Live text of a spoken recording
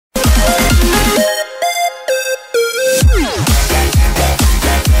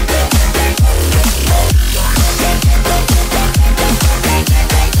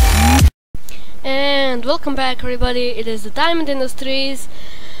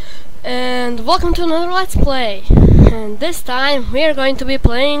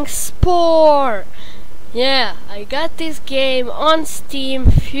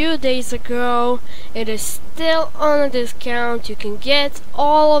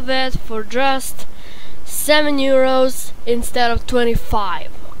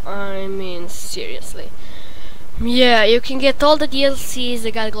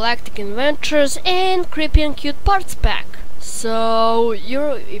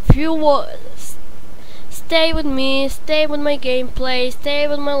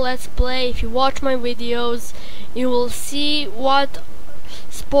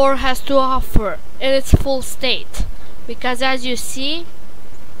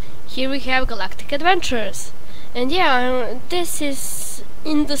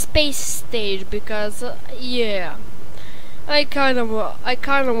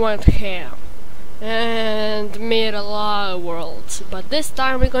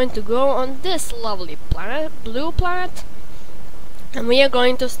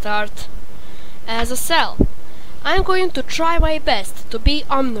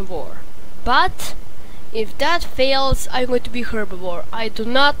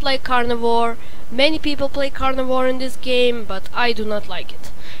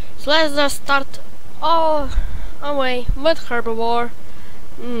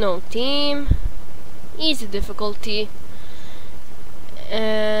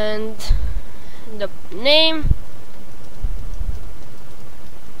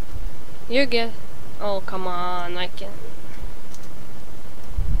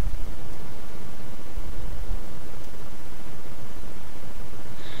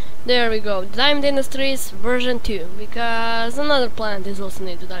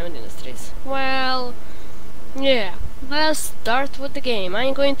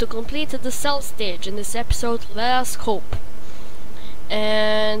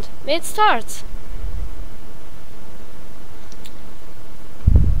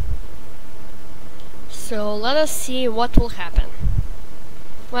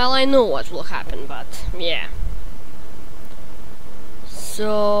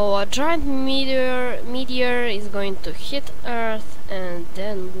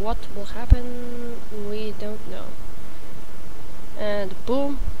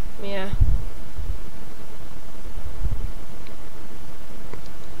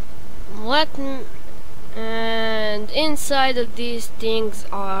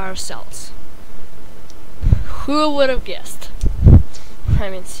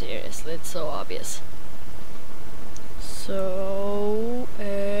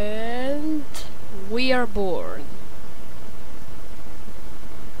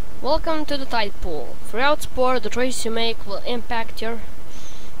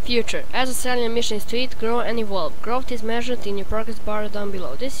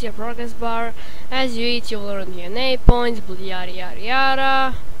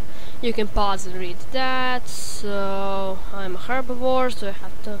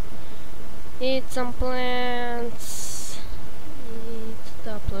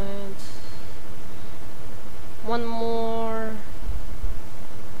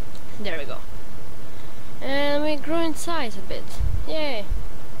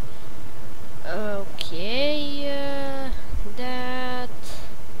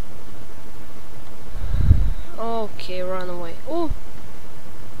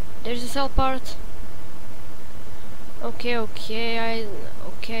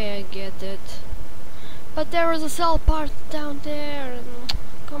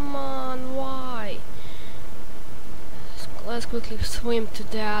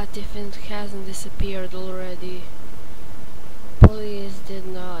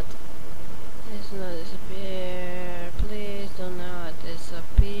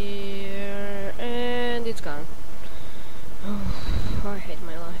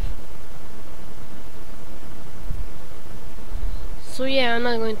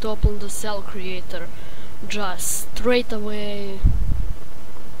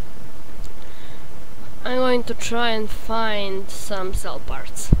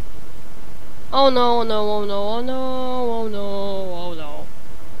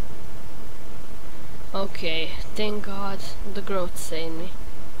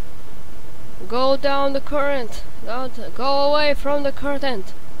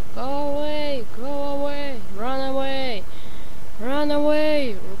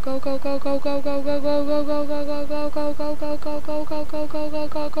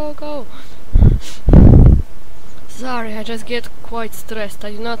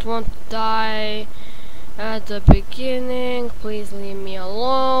at the beginning. Please leave me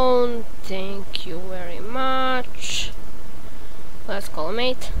alone. Thank you very much. Let's call a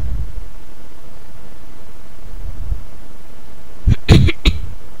mate.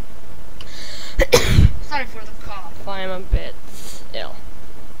 Sorry for the cough, I'm a bit ill.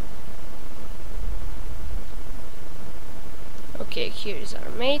 Okay, here is our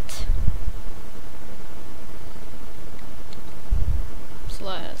mate.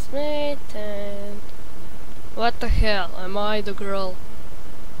 Slash mate, and what the hell, am I the girl?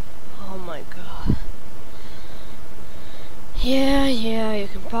 Oh my god. Yeah, you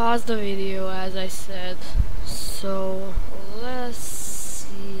can pause the video as I said. So let's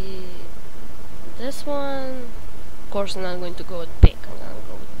see. This one, of course I'm not going to go with pink, I'm gonna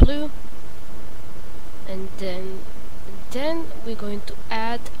go with blue. And then we're going to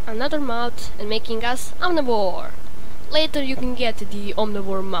add another mouth and making us omnivore. Later you can get the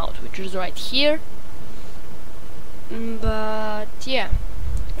omnivore mouth, which is right here. But yeah,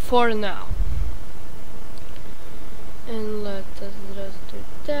 for now. And let us just do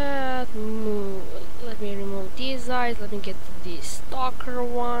that. Let me remove these eyes. Let me get these stalker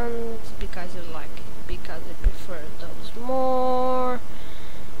ones because I prefer those more.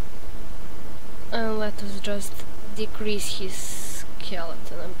 And let us just decrease his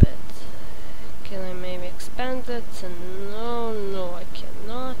skeleton a bit. Can I maybe expand it? No, I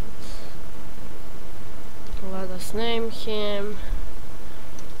cannot. Let us name him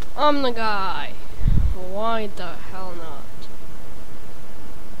Omni-Guy. Why the hell not?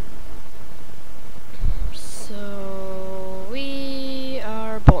 So we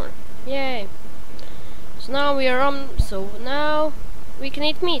are born. Yay! So now we are so now we can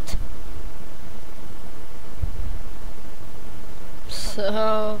eat meat.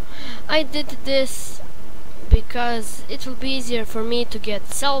 So I did this because it will be easier for me to get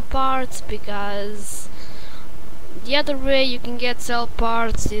cell parts, because the other way you can get cell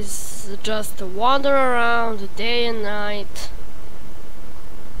parts is just to wander around day and night,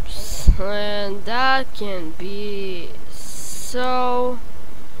 and that can be so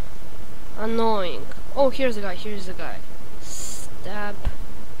annoying. Oh, here's a guy. Stab.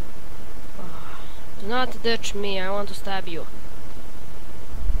 Oh, do not ditch me, I want to stab you.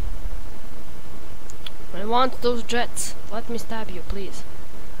 I want those jets. Let me stab you, please.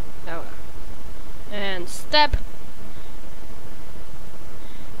 Oh. And stab.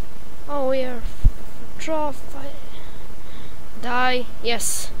 Oh, we are draw. Die.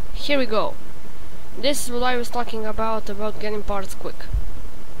 Yes. Here we go. This is what I was talking about getting parts quick.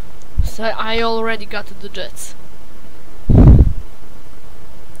 So I already got the jets.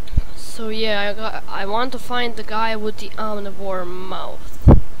 So yeah, I want to find the guy with the omnivore mouth.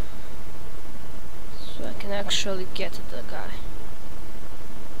 So I can actually get the guy.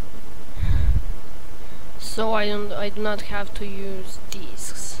 So I do not have to use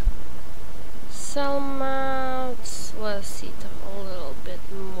these cell mounts. Let's see it a little bit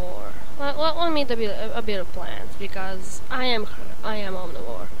more. Let me a bit of plants, because I am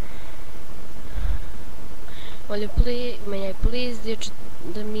omnivore. May I please ditch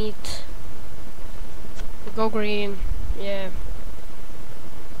the meat? Go green. Yeah.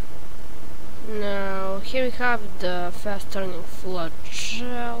 Now here we have the fast turning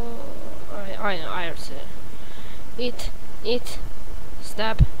flagell. I see. Eat.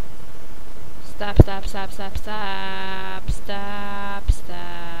 Stab. I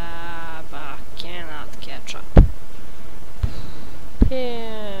cannot catch up.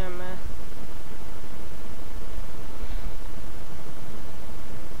 Him.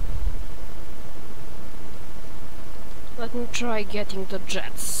 Let me try getting the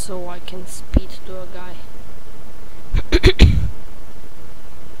jets so I can speed to a guy.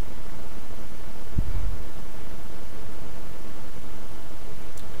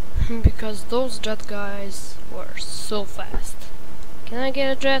 Because those jet guys were so fast. Can I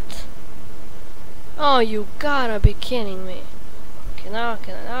get a jet? Oh, you gotta be kidding me. Can I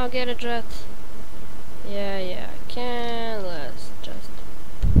now get a jet? Yeah, I can. Let's just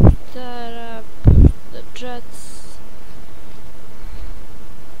boost that up. Boost the jets.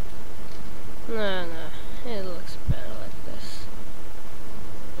 No, it looks better like this.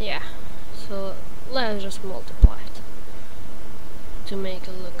 Yeah, so let's just multiply it to make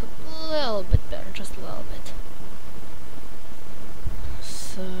it look a little bit better, just a little bit.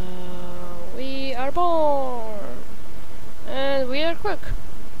 So we are born, and we are quick.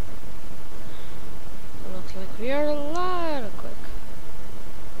 Looks like we are a lot of quick.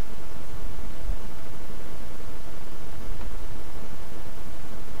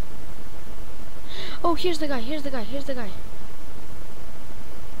 Oh, here's the guy.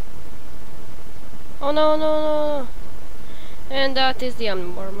 Oh no, no, no, no. And that is the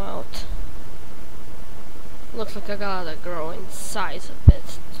omnivore mouth. Looks like I gotta grow in size a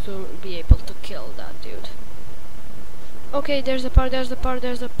bit to be able to kill that dude. Okay, there's a part, there's a part,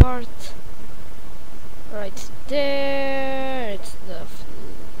 there's a part. Right there. It's the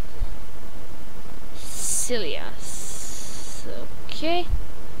Cilias. Okay.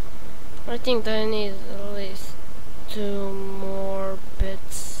 I think I need at least 2 more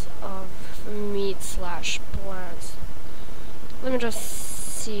bits of meat slash plants. Let me just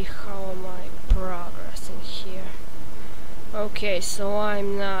see how am I progressing here. Okay, so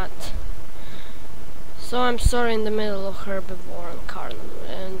I'm sort of in the middle of herbivore and carnivore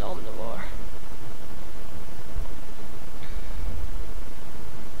and omnivore.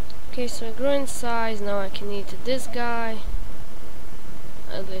 Okay, so I grew in size, now I can eat this guy.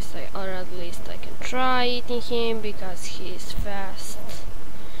 At least I can try eating him because he's fast.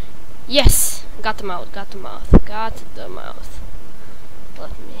 Yes! Got the mouth, got the mouth, got the mouth.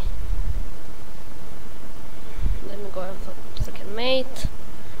 Let me go and freaking mate.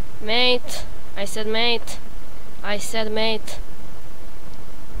 Mate. I said mate. I said mate.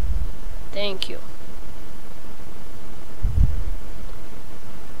 Thank you.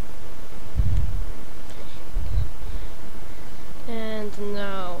 And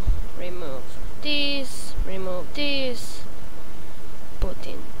now remove these, put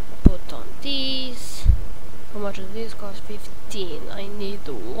on these. How much does this cost? 15. I need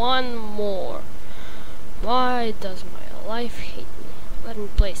 1 more. Why does my life hate me? Let me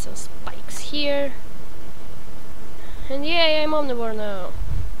place some spikes here. And yay, I'm omnivore now.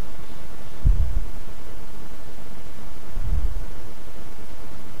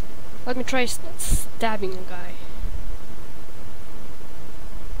 Let me try stabbing a guy.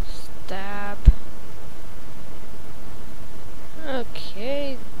 Stab.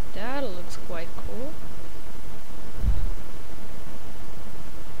 Okay, that looks quite cool.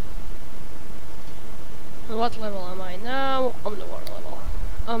 What level am I now? Omnivore level.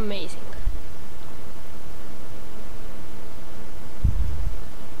 Amazing.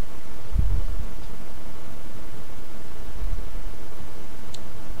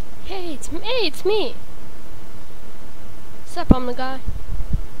 Hey, it's me! Sup, I'm the guy.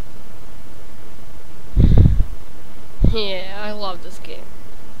 Yeah, I love this game.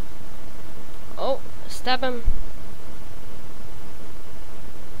 Oh, stab him.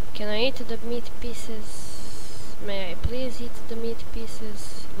 Can I eat the meat pieces? May I please eat the meat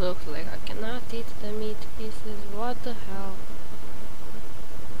pieces? Looks like I cannot eat the meat pieces. What the hell?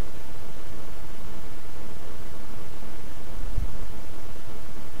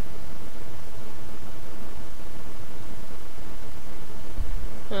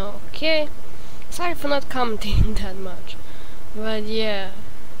 Okay. Sorry for not commenting that much. But yeah.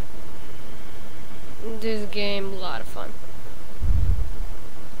 This game, a lot of fun.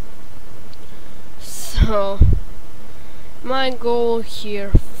 So my goal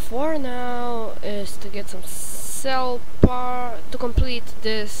here for now is to get some cell power to complete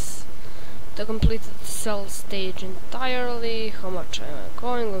the cell stage entirely. How much am I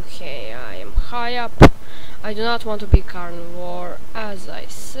going? Okay, I am high up. I do not want to be carnivore, as I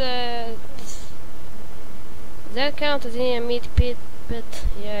said. Does that count as a meat pit?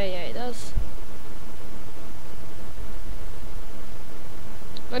 Yeah, it does.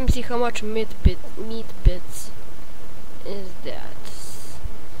 Let me see how much meat bits is that.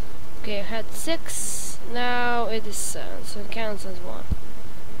 Okay, I had 6, now it is 7, so it counts as 1.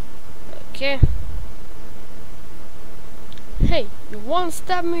 Okay. Hey, you wanna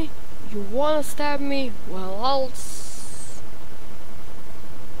stab me? You wanna stab me? Well,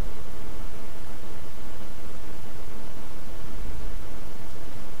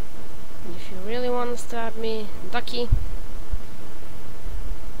 if you really wanna stab me, ducky,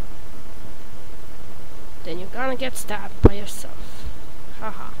 then you're gonna get stabbed by yourself.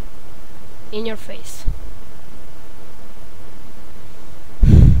 Haha. In your face.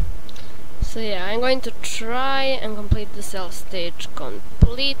 So yeah, I'm going to try and complete the cell stage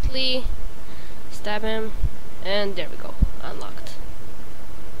completely. Stab him, and there we go, unlocked.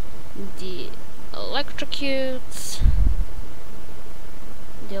 The electrocute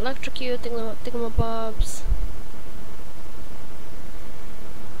thingamabobs.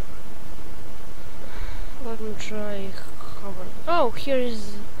 Let me try cover. Oh, here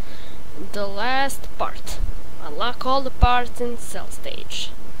is the last part. Unlock all the parts in cell stage.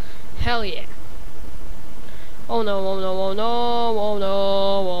 Hell yeah. Oh no, oh no, oh no, oh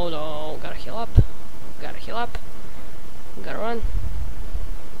no, oh no. Gotta heal up. Gotta run.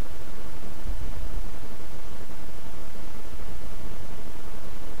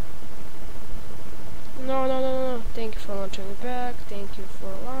 launching me back. Thank you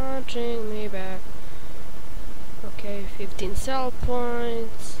for launching me back. Okay, 15 cell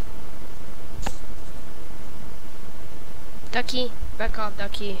points. Ducky, back up,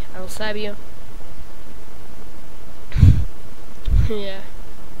 Ducky. I will stab you. Yeah.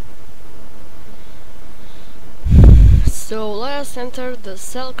 So let us enter the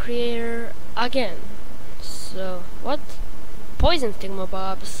cell creator again. So what? Poison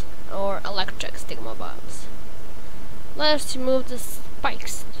stigmobobs or electric stigmobobs. Let us remove the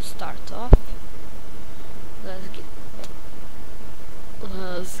spikes to start off.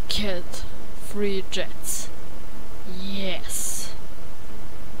 Let's get 3 jets. Yes.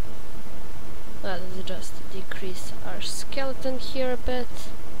 Let us just decrease our skeleton here a bit.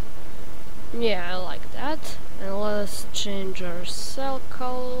 Yeah, I like that. And let us change our cell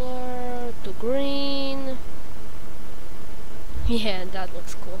color to green. Yeah, that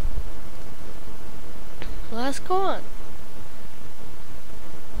looks cool. Let's go on.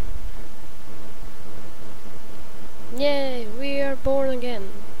 Yay, we are born again.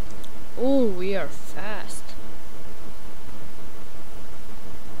 Ooh, we are fast.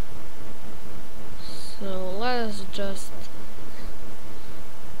 So let's just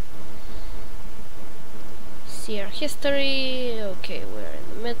see our history. Okay, we're in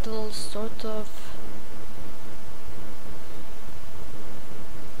the middle, sort of.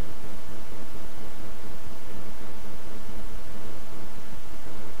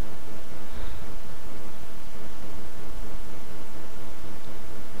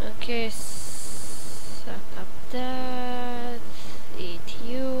 Okay, set up that. Eat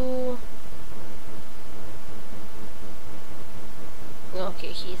you. Okay,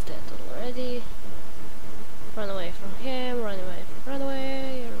 he's dead already. Run away from him, run away, run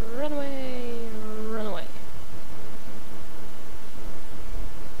away, run away, run away.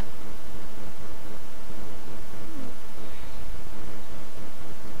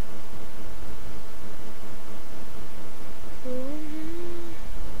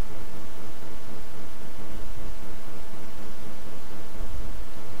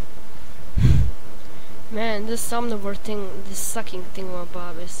 Man, this somnivore thing, this sucking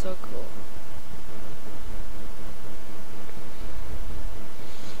thingamabob is so cool.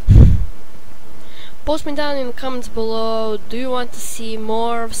 Post me down in the comments below, do you want to see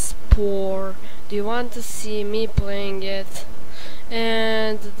more of Spore? Do you want to see me playing it?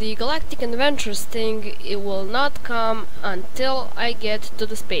 And the Galactic Adventures thing, it will not come until I get to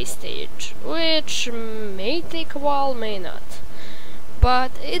the space stage, which may take a while, may not.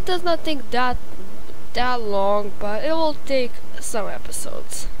 But it does not take that long, but it will take some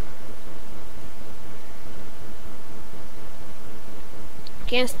episodes.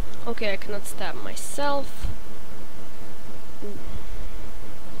 Okay, I cannot stab myself.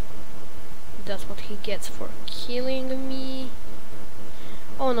 That's what he gets for killing me.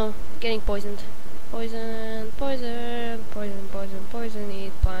 Oh no, getting poisoned. Poison, poison, poison, poison, poison.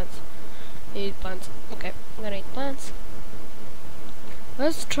 Eat plants. Eat plants. Okay, I'm gonna eat plants.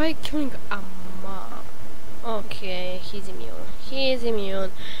 Let's try killing a mob. Okay, he's immune. He's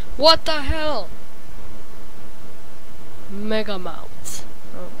immune. What the hell? Mega mount.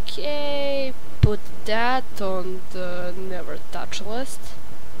 Okay, put that on the never touch list.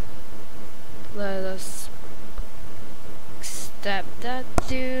 Let us stab that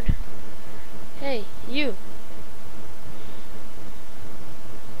dude. Hey, you.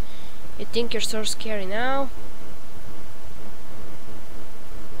 You think you're so scary now?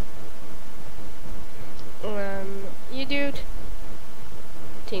 You dude.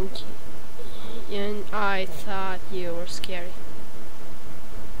 And I thought you were scary.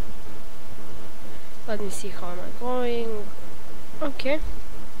 Let me see how am I going. Okay.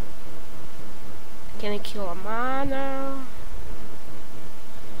 Can I kill a man now?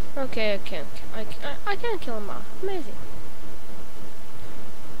 Okay, I can't. I can kill a man. Amazing.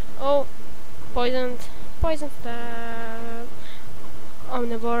 Oh, poisoned. Poison stab.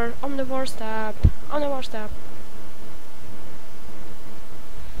 Omnivore. Omnivore stab. Omnivore stab.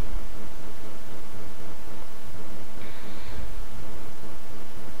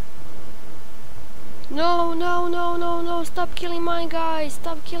 No, no, no, no, no, stop killing my guys,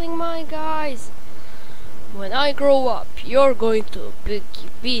 stop killing my guys. When I grow up, you're going to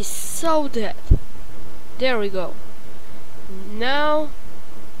be so dead. There we go. Now,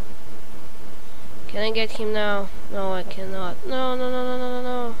 can I get him now? No, I cannot. No, no, no, no, no, no,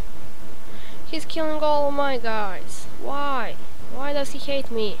 no. He's killing all of my guys. Why? Why does he hate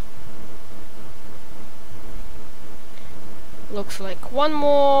me? Looks like one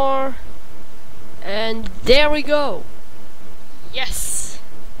more. And there we go. Yes.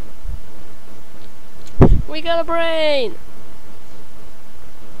 We got a brain!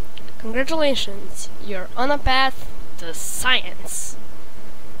 Congratulations, you're on a path to science.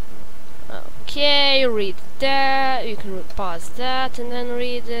 Okay, read that, you can pause that and then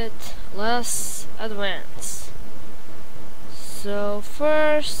read it. Let's advance. So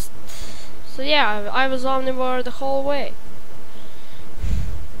first, I was omnivore the whole way.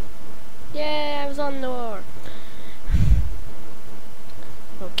 Yeah, I was omnivore.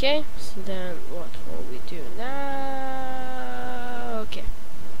 Okay, so then what will we do now? Okay.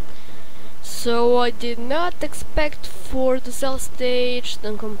 So I did not expect for the cell stage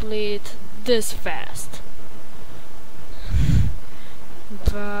to complete this fast.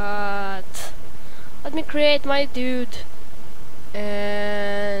 But let me create my dude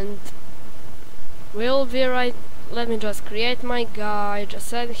and we'll be right. Let me just create my guy,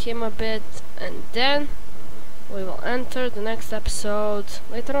 just add him a bit, and then we will enter the next episode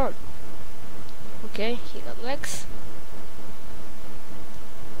later on. Okay, he got legs.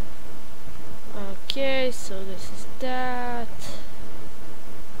 Okay, so this is that.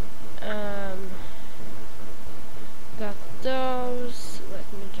 Got those.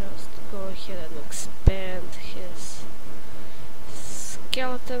 Let me just go ahead and expand his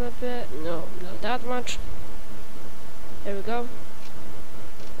skeleton a bit. No, not that much. There we go.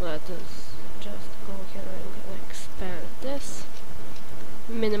 Let us just go ahead and expand this.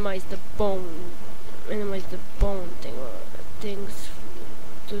 Minimize the bone thing or things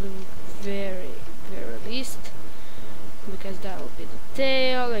to the very least, because that will be the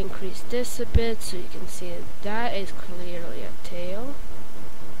tail. Increase this a bit so you can see that is clearly a tail.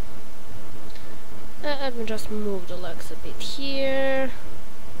 Let me just move the legs a bit here.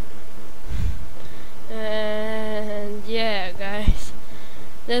 And yeah, guys,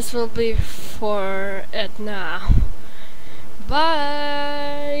 this will be for it now.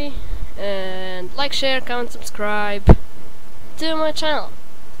 Bye, and like, share, comment, subscribe to my channel.